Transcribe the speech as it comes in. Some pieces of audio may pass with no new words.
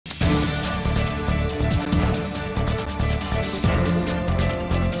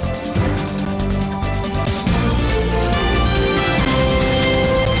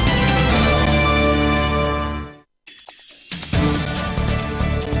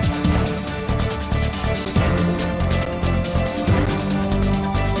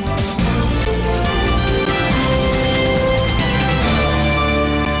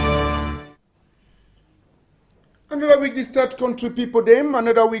we start country people them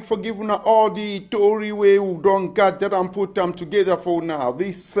another week for giving all the Tory way who don't gather and put them together for now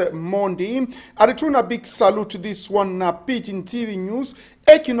this Monday. I return a big salute to this one Pidgin TV News,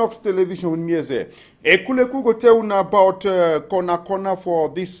 Equinox Television with me. Ekuleku go tell una about corner for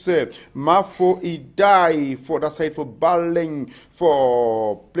this Mafo he die for that side for Baling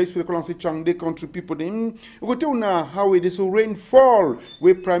for place we call Changde country people them. We go tell una how it is so rainfall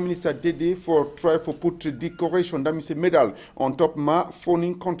where Prime Minister did for try for put decoration that means a medal on top ma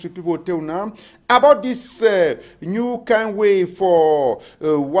phoning country people tell una about this new kind way for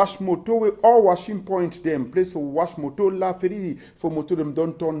wash motor we all washing point them place for wash motor la ferry for motor them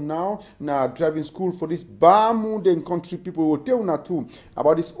don't turn now driving school for this Bamu then country people will tell una too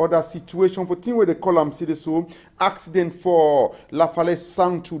about this other situation for thing where they call them see so accident for La Falaise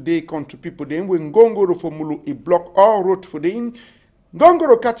sang today country people then when Gongoro for Mulu a block all road for them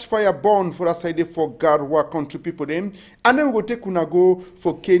Gongoro catch fire burn for that side for Garwa country people them and then we go take una go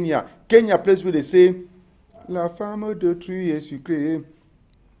for Kenya place where they say La femme de tree as you crave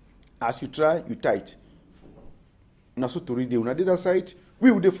as you try you tight na so tori dey una dey that side we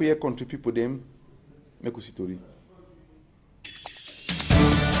will dey for your country people them make we see tori.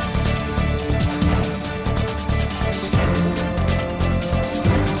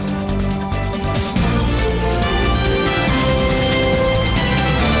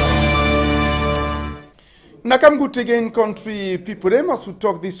 Nakam good again, country people. They must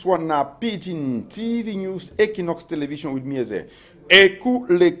talk this one now. Pidgin TV News, Equinox Television with me as a Eku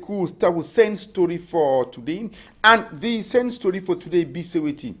Leku start with send story for today. And the send story for today be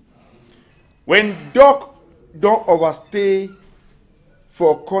sewity. When dog don't overstay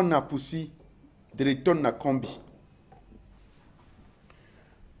for corner pussy, they return na combi.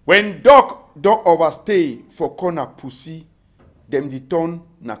 When dog don't overstay for corner pussy, them return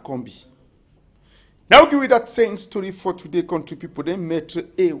na combi. Now give you that same story for today, country people. They met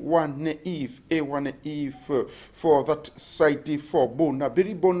A1 naive for that side for bona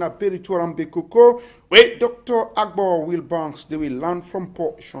very tourambe coco. Wait, Dr. Agbo Will Banks, they will learn from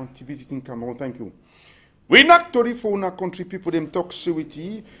Port Shanti visiting Cameroon. Thank you. We not story for una country people, them talk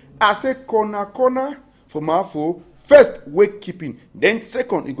security. I say corner for Mafo. First, wake keeping. Then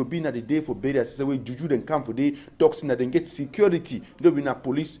second, it could be na the day for burial. Say we juju then come for day. Talks na then get security. No be na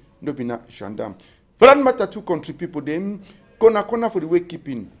police, no be na gendarme. For that matter, two country people, them corner for the way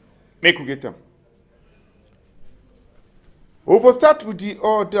keeping. Make we get them. We'll start with the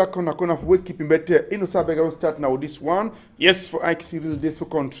other corner for way keeping, but ABEGA start now with this one. Yes, for Ike Cyril, this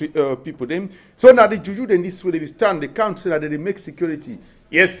country people, them. So now the juju then this way they stand, they count so that they make security.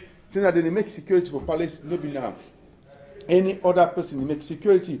 Yes, so that they make security for palace, no be now. Any other person make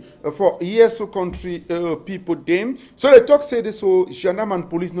security for years so country people them. So they talk say this so gendarme and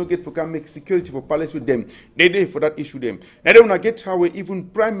police no get for can make security for palace with them. They for that issue them. Now they wanna get how even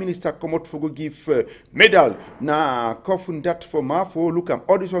Prime Minister come out for go give medal na coffin that for Mafo. Look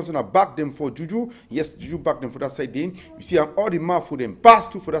all these ones na back them for Juju. Yes, Juju back them for that side then. You see all the Mafo them pass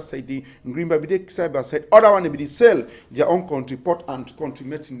to for that side then. Green by the side by side. Other one they be the sell their own country port and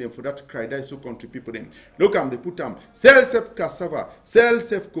contributing them for that cry that so country people them. Look they put them sell self cassava, sell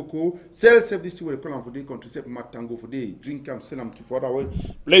self cocoa, sell self this way call them for the country, self matango for the drink them, sell them to further way,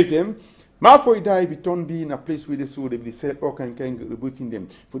 place them. Mafo die be turn be in a place where they so they be sell all kind rebooting them.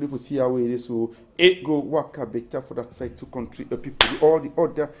 For them for see how they so it go waka better for that side to country people all the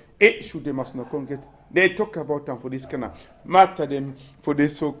other should they must not come get. They talk about them for this kind of matter them for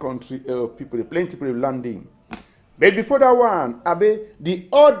this so country people plenty people landing. But before that one, the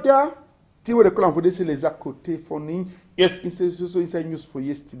other thing where they call for this les à côté phoning. Yes, inside news for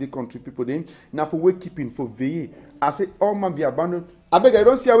yesterday country people then. Now for wake keeping for veiller. I say all man be abandoned. I beg I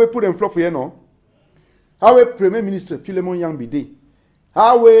don't see how we put them flop for you no. How we Premier Minister Philemon Yang be day.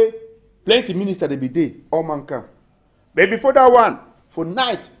 How we plenty minister they be day. All man come. But before that one, for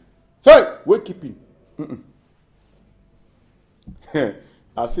night, hey, wake keeping.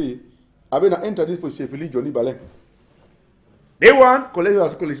 I say I been enter this for Sheffield Johnny Balen. They want college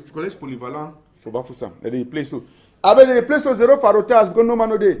polyvalent for Bafoussam. They play so. I bet they play so zero farotas because no man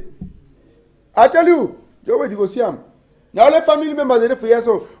no day. I tell you, you wait to go see them. Now all the family members they for years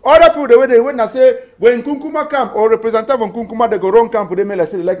so. Other people the way they wait and say when Kunkuma come or representative from Kunkuma they go wrong come for them I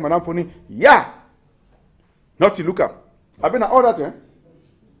say they like Madame Foni. Yeah. Not to look up. I been all that eh.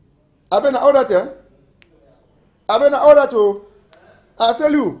 I been all that eh. I been all that oh. I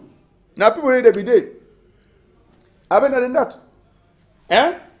tell you. Now people they be dead. I been than that.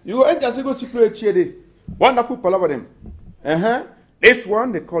 Eh? You go enter and go secret chair. Wonderful palaver them. This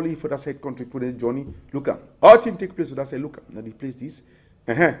one they call you for that side country put in Johnny. Look up. All team take place for that side. Look up. Now they place this.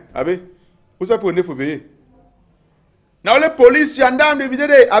 Abe. Who's up on for veiller? Now the police, gendarme, they be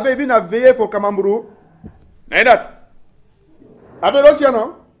there. Abe been a veillé for Kamamburu. Now that. Abe Russia,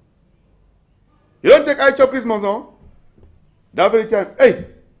 no? You don't take eye chop Christmas, no? That very time. Hey!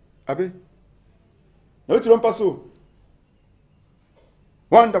 Abe. No, you don't pass so.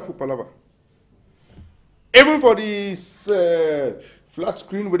 Wonderful palaver. Even for this flat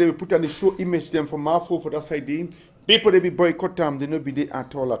screen where they will put on the show image them for Marfo for that side, people they be boycott them, they not be there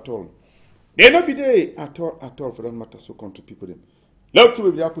at all. They not be there at all for that matter, so country people them. Look to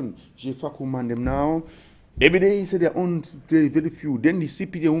what happen. J'ai fuck woman them now. They be there inside their own very few. Then the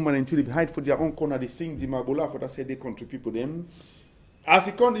CPJ woman until they hide for their own corner, they sing the Mabola for that side they country people them. As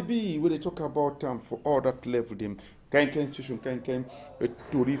it can be where they talk about for all that level them. Can institution can a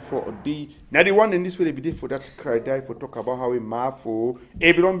story for a day. Now the one in this way they be there for that cry die for talk about how a Marfo,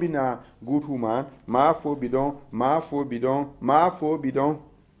 everyone be a good woman, Marfo bidon.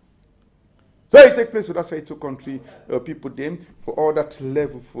 So it take place with that side to country people them for all that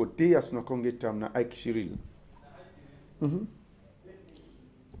level for day as no can get time na Ike Shiril. Do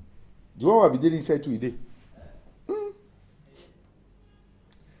you want to be there inside to day?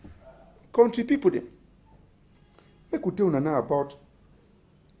 Country people them. Make you tell now about.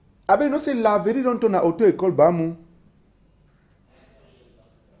 Abe no say la veri don't na auto école bamu.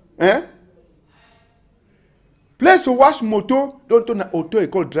 Place to wash moto don't na auto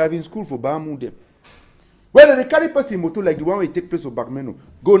école driving school for bamu them. Whether they carry person moto like the one we take place of Bagmeno,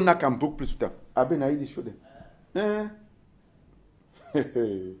 go knock and book place to them. Abe na this show them.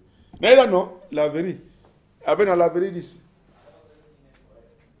 Neither no la veri. Abe na la veri this.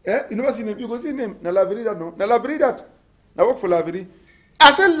 You never see name. You go see name. Na Laverie that no. Na Laverie that. Na work for Laverie.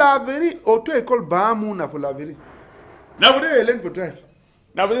 I said Laverie auto école Bahamu na for Laverie. Now they learn for drive.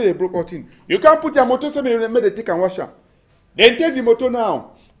 Now they broke out in. You can't put your motor somewhere and make the take and wash her. Then take the motor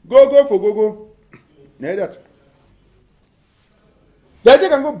now. Go for go. Now that. They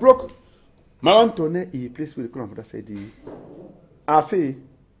take and go broke. Madame Tone he place where they come for that side. I say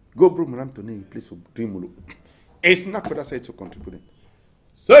go broke Madame Tone he place for Dreamulo. It's not for that side to contribute.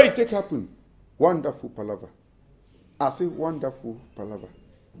 So it take happen. Wonderful palaver. I say wonderful palaver.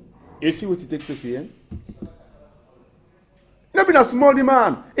 You see what it take place here? Not been a small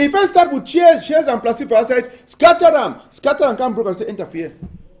man. If I start with chairs and plastic for outside, scatter them can't broke and say interfere.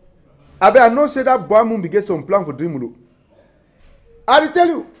 I bet I know say that boy moon be get some plan for Dreamulo. I tell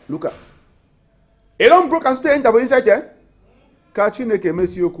you, look at. It don't broke and stay enter for inside there. Catching a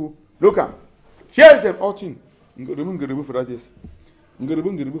Messioku. Look at. Chairs them out in. Ngiribu for that is.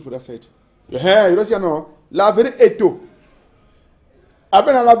 Ngiribu for that side. Yeah, you don't see no. Laverie eto.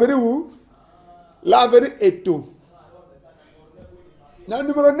 Aben a laverie où? Laverie eto. Now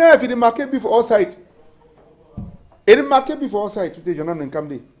numéro 9, il est marqué before all side. Il est marqué before all side. Tout est jeune and come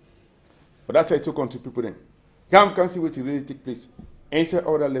there. For that side to country people then. Can see what really take place. Inside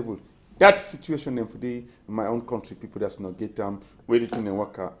other level. That situation then for the in my own country people that's not get waiting and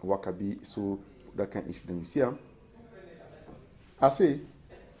waka be so that kind of issue them you see. I say,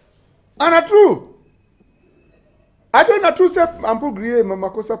 and a true. I don't know true say I'm progressing. Mama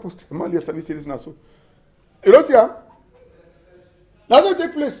kosa post mali ya service series na so. You don't see am? That's what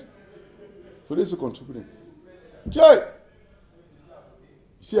take place. For this to contribute. Joy.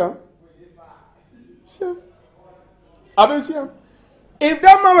 See am? See am? I don't see am. If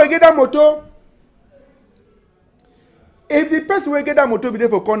that man will get that motor, if the person will get that motor be there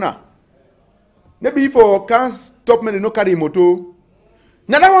for corner, maybe for can't stop me, they no carry motor.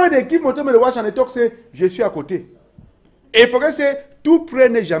 Now that one they give motor me the watch and they talk say je suis à côté. Et il faut que c'est tout près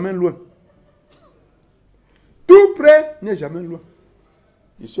n'est jamais loin. Tout près n'est jamais loin.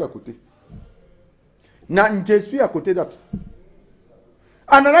 Je suis à côté. Now je suis à côté that.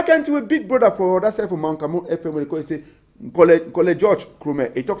 And another country with big brother for that side for Mankamo FM they call say College George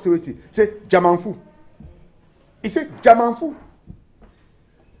Cromer. He talks about it. Say Jamanfou. He said Jamanfou.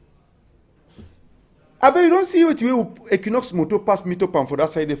 I bet you don't see what you Equinox moto pass me top for that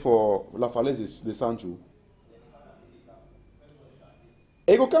side for La Falaise de Sancho.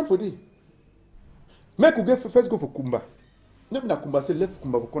 E go come for this. Make you first go for Kumba. Never na Kumba say left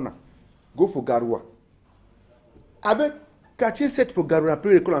Kumba for corner. Go for Garua. I bet catch set for Garua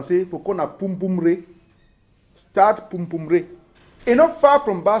play the call and say for corner pum pum re. Start pum pum re. E not far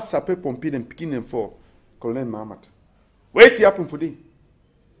from Bas Sape Pompi and picking them for Colonel Mahamat. Wait happen for this.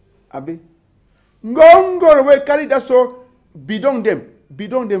 Abe. Go away, carry that so bidon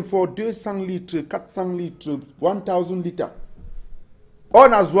them for 200 litres, 400 litres, 1000 litres.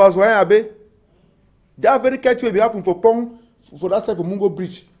 On as was why abe. That very catch will be happen for Pong for that side for Mungo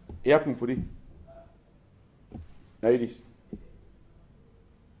Bridge. It happen for it. Now it is.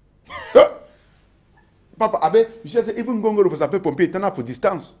 Papa, abe, you say even going for sapeur pompier, it's enough for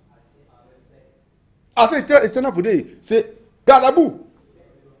distance. I say it's enough for day. Say, Gadaboo.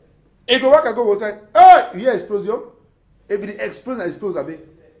 E go back and go say, hey, yeah, explosion. Every day explode, abe.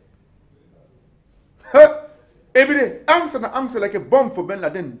 Every day, answer like a bomb for Ben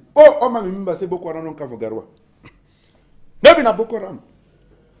Laden. Oh, my remember say Boko Haram don't come for Garwa. Maybe na Boko Haram.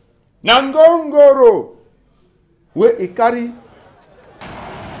 Nangongoro, where he carry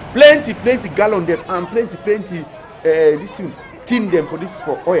plenty gallon them and plenty this thing tin them for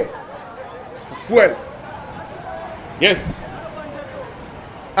oil, for fuel. Yes.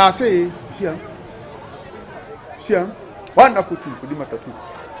 I say, see, wonderful thing for the matter too.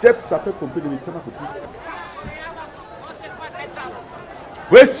 Except sapeur pompier de turn for this.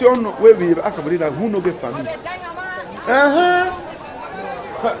 Where we ask somebody that who no get family.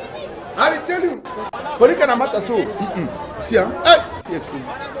 I tell you, for the kind of matter so. See, see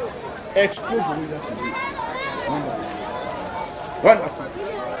explosion. Wonderful.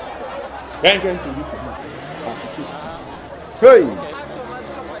 Thank you to you. Hey,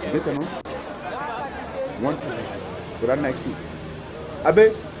 better no. One for that night.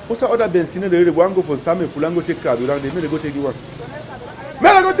 Abe, what's the other bench? Can they want go for some Fulango take card? They may go take the one. May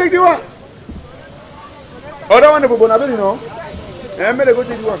I go take the one? Other one for Bonabel, no? And may I go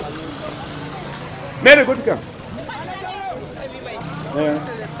take the one? May I go to come?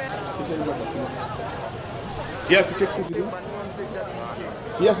 Yes, take this video.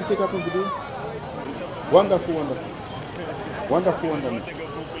 Yes, take up on video. Wonderful.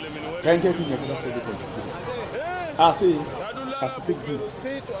 Can't get in here for that side. I say, take blue.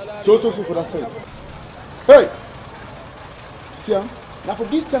 So for that side. Hey! See, now for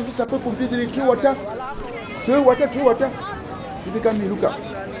this time, we suppose completely through water. Through water. See, they can be look up.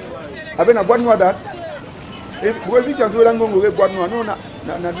 I've been a one more that. If we chance we don't go get one more, no, na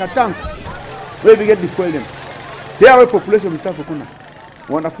tank. Where we get the fuel them. See our population is time for corner.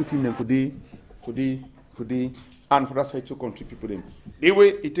 Wonderful thing them for the and for that side to country people them. The way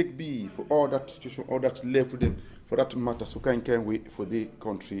it take be for all that situation, all that left for them, for that matter, so can wait for the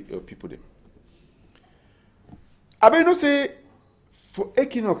country people them. I mean, no say for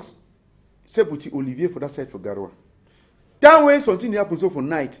Equinox, say put Olivier for that side for Garwa. That way something happens so for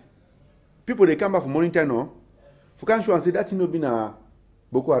night. People they come back for morning time no. For can show and say that no be na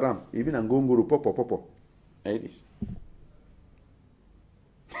Boko Haram, even and Gongoro popo. Like this.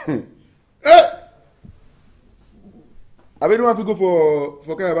 I don't want to go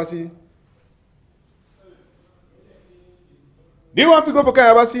for Kayabasi. Do you want to go for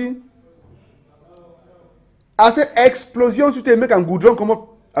Kayabasi? I say explosion should make and goudron come up.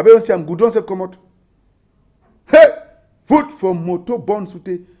 I don't see goudron self come out. Hey, food for motor born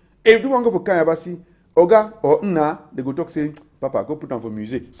sute. If you want to go for Kayabasi, Oga or Nna, they go talk say, Papa, go put on for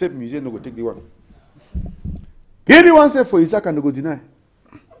music. Save music, no go take the one. Give the one say for Isaac and they go deny.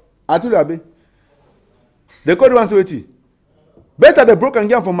 I told you, Abe. They call the one say wait. Better the broken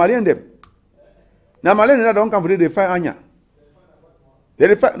yam for Malian them. Now Malian don't come for they find Anya.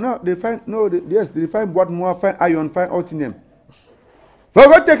 They find what more, find iron, find out in them. For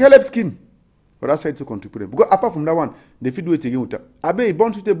God take help skin. For that side to contribute them. Because apart from that one, they feed it again with that. Abe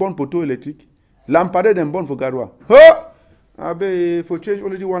born to born poto electric. Lampade them born for Gadwa. Ho! Abe for change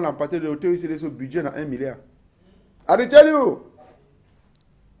only one lampade they will tell you say so budget na 1 million. I tell you.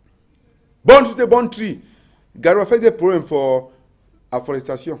 Born to born tree. Gadwa face the problem for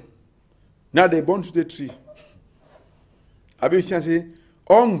afforestation. Now they born to the tree. Abe you say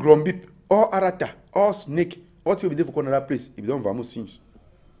all grumbip, all arata, all snake, what will be there for another place if you don't vamos since.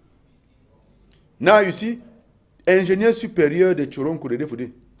 Now you see, engineer superior de Choron could they for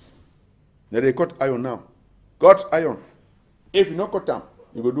day. Now they cut iron now. Cut iron. If you not cut them,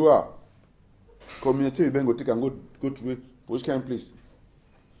 you go do a community you go take and go to which kind of place.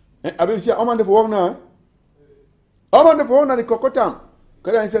 And I will say, I'm on the for work now. I'm on the for work now, the cocotam.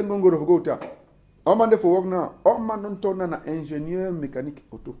 Can I say, go to go to? I'm on the for work now. I'm on the turn an engineer mechanic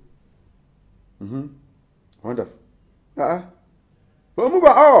auto. Wonderful. For move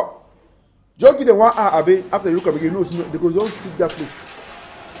out. Jockey the 1 hour Abe after you look at you know they go don't see that place.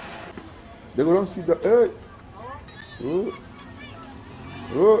 They go don't see that. Hey.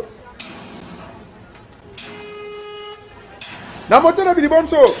 Oh. Now moteur be the bon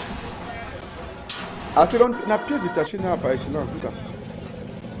so. As don't na pièce détachée na par excellence look at.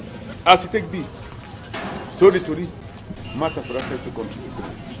 As it take B. So the Tori matter for us to contribute.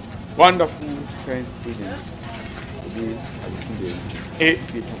 Wonderful kind Pidgin. Today I think they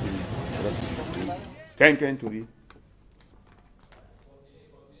Can to be.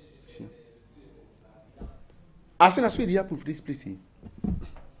 See. As soon as we happen for this place here.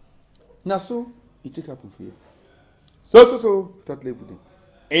 Now so it take happen for you. So, start level them.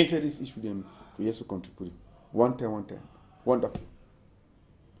 Answer this issue them for yes to contribute. One time. Wonderful.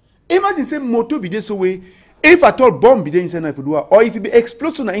 Imagine say motor be there so way. If at all bomb be there inside if you do or if it be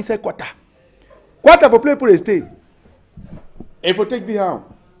explosion inside quarter. Quarter for play for stay. If you take behind.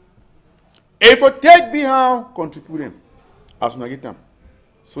 Contribute them. As soon as get them.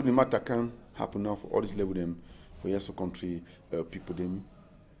 So the matter can happen now for all this level them for yes to country people them.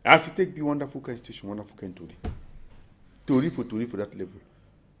 As it take be wonderful kind station, wonderful kind Tori for that level.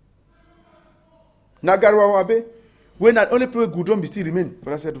 Nagarwa Wabe, when that only people good be still remain for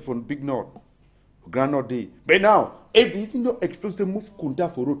that side from Big North, Grand North Day. But now, if the thing don't explode, they move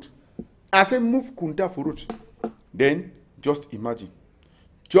Kunta for road. I say move Kunta for road. Then just imagine.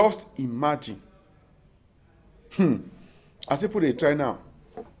 I say put a try now.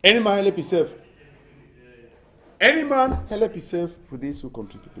 Any man help himself. For this who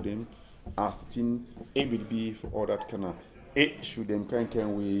contribute to them. As the thing ABB for all that kind of should them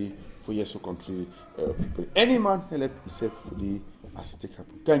can we for yes country people. Any man help himself for the as it take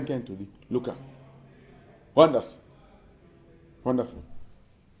happen. Can to the look at wonders. Wonderful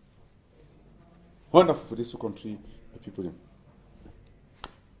for this country people them.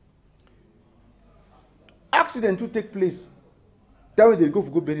 Accident to take place. That way they go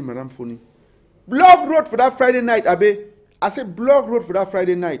bury Madam Phony. Block road for that Friday night, Abe. I said block road for that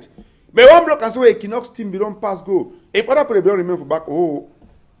Friday night. But one block and so Equinox team be don't pass go. If other people don't remain for back,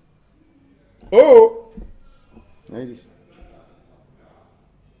 like this.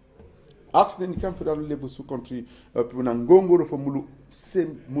 Accident come for that level so country people na go for mulu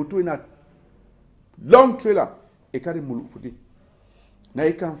same motor in a long trailer e carry mulu for day. Now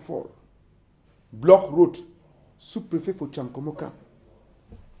he can fall. Block road. Sous-préfet for Chankomoka.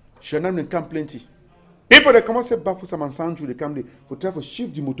 Shannon come plenty. People that come and say bafu some and sanju they come there for try for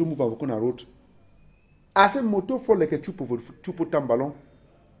shift the motor move over on road. I say motor fall like a chupo tambalon.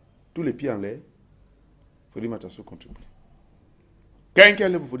 Tous les pieds en l'air. For the matter so contribute. Can't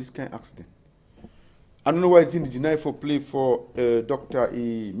level for this kind of accident. I don't know why it didn't deny for play for doctor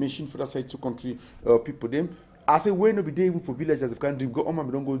a machine for that side to country people them. I say when no be there even for villagers if can drink go on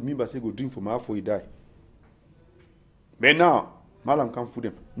don't go me but say go drink for my for he die. But now Malam can't food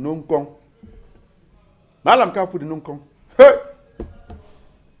them. Non con. Malam can't food the non con. Hey!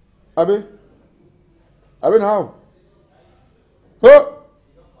 Abe how? Hey!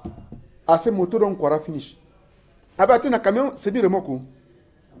 I say moto don't quara finish. Abe atu na camion c'est bien remoko.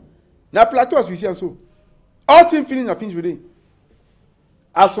 Na plateau à Suisse so. All team finish na finish with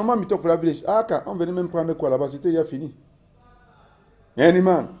à ce moment, mi talk for la village. Ah, on venait même prendre quoi là-bas, c'était déjà fini. Any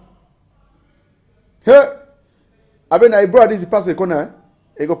man. Hey! Abe na ibro this pass the corner,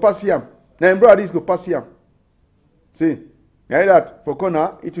 e go pass him. Na ibro this go pass him. See, you hear that for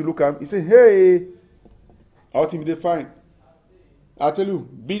corner, it will look at him. He say, hey, out him they fine. I tell you,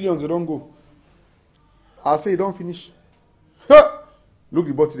 billions they don't go. I say, don't finish. Look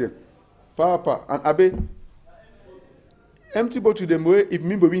the bottle there. Papa and Abe. Empty bottle them way if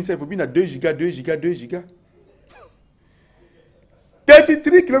me be inside for being at 2 giga.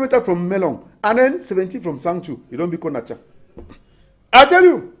 33 kilometers from Melon and then 17 from Sangchu. You don't be Konacha. I tell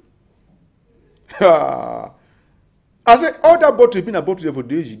you. I said all that bottle been a bottle there for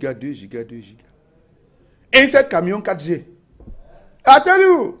 2 giga. Inside camion 4G. I tell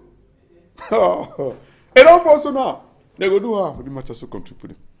you. It don't fall so now. They go do half for the matter so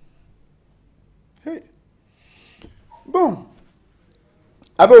contribute. Hey. Bon.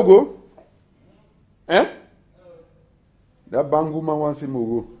 Abogo. That bangu man wants him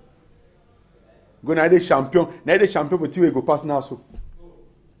go. Go na the champion. Na the champion for two go pass now so.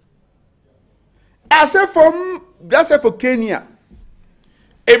 I say for Kenya.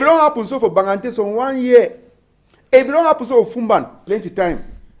 It don't happen so for Bangante so 1 year. It don't happen so for Fumban plenty time.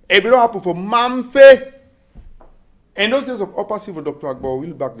 It don't happen for Mamfe. In those days of upper civil Dr. Agbo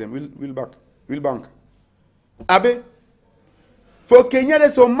will back them. Will bank. Abe. For Kenya,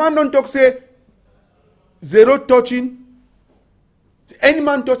 there's some man don't talk say zero touching. Any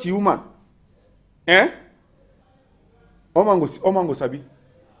man touch a woman. Oman go sabi.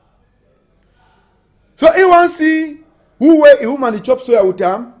 So he want see who way a woman the chop soya with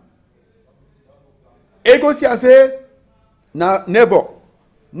him. He go see and say, na neighbor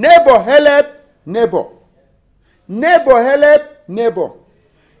help neighbor. Neighbor help neighbor.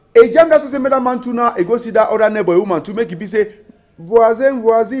 A jam that say madam man to now, he go see that other neighbor woman to make it be say voisin,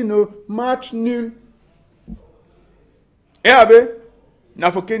 match nul. Abe, now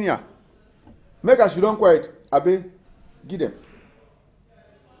for Kenya, make us don't quiet. Abe, give them.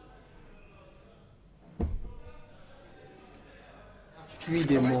 Puis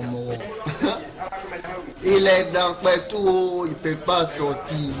des moments. Il est dans tout, il ne peut pas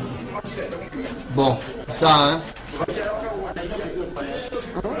sortir. Bon, ça, hein.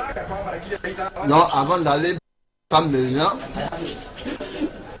 Non, avant d'aller, comme les gens,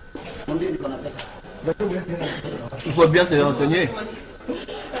 il faut bien te renseigner.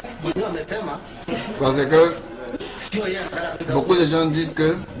 Parce que beaucoup de gens disent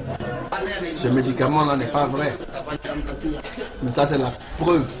que ce médicament-là n'est pas vrai. Mais ça, c'est la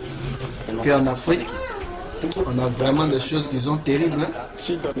preuve qu'en Afrique, on a vraiment des choses qui sont terribles. Hein?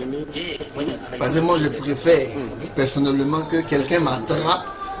 Parce que moi, je préfère personnellement que quelqu'un m'attrape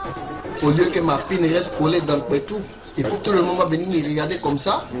au lieu que ma pine reste collée dans le pétou. Et puis tout le monde va venir me regarder comme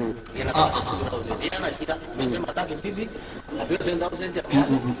ça.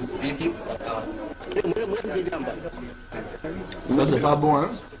 Ça, c'est pas bon, hein?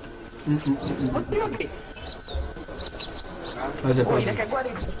 Ça, c'est pas bon.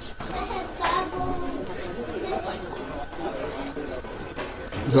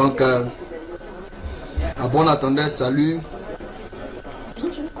 Donc, à bon attendeur, salut.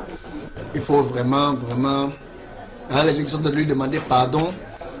 Il faut vraiment, à l'élection de lui demander pardon,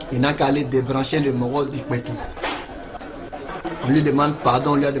 il n'a qu'à aller débrancher le moro d'Ikwetou. On lui demande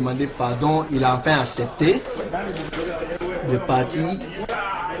pardon, on lui a demandé pardon, il a enfin accepté de partir,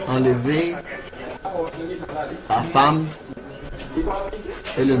 enlever la femme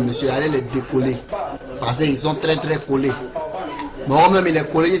et le monsieur, aller les décoller. Parce qu'ils sont très collés. Bon, même il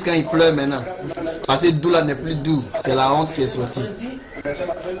est collé jusqu'à il pleure maintenant. Parce que doux là n'est plus doux, c'est la honte qui est sortie.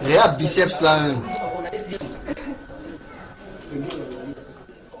 Regarde biceps là. Hein.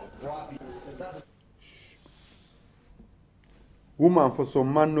 Woman for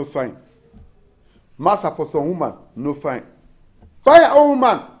some man no fine. Massa for some woman no fine. Fire on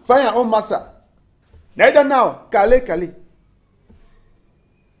woman, fire on massa. Neither now, kale.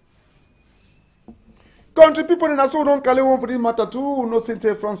 Country people in a so don't kale one for this matter too. No Saint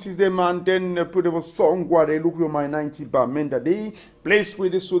Francis the man then put a song where they look your my 90 bar men that day. Place where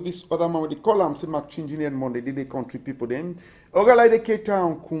they saw this other man with the column say Mark Chinjini and Monday did the country people then. Oga like the Cape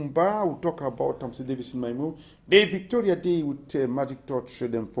Town Kumba we talk about say Davis in my move. Day Victoria Day with magic touch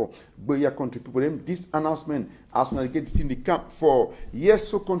them for Boya country people them. This announcement as we get in the camp for yes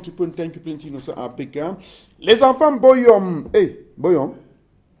so country people thank you plenty no so ABEGA. Les enfants boyom boyom.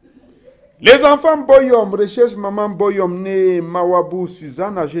 Les enfants Boyom recherchent maman Boyom née Mawabou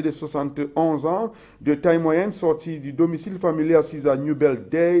Suzanne, âgée de 71 ans, de taille moyenne, sortie du domicile familial assise à New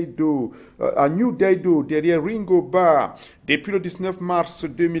Daydo, derrière Ringo Bar, depuis le 19 mars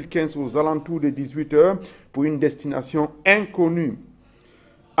 2015 aux alentours de 18 h pour une destination inconnue.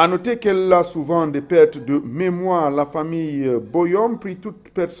 A noter qu'elle a souvent des pertes de mémoire. La famille Boyom prie toute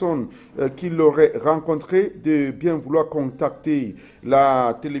personne qui l'aurait rencontrée de bien vouloir contacter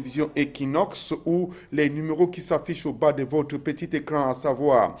la télévision Equinox ou les numéros qui s'affichent au bas de votre petit écran, à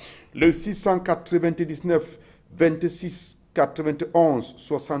savoir le 699 26 91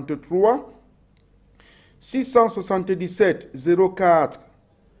 63, 677 04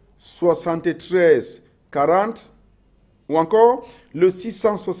 73 40, ou encore le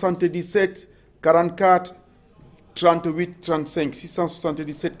 677 44 38 35,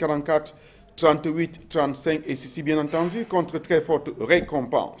 677 44 38 35, et ceci bien entendu contre très forte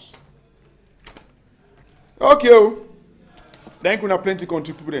récompense. Ok, donc on a plein de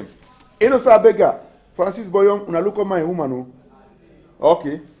contributions. Et nous sommes ABEGA, Francis Boyom, on a lu comment woman. Ok.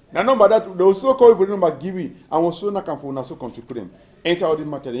 Now number that they also call for number give and also na can for na so contribution. Enter all this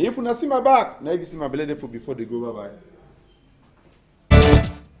material. If you na see my back, na you see my belly for before they go bye bye.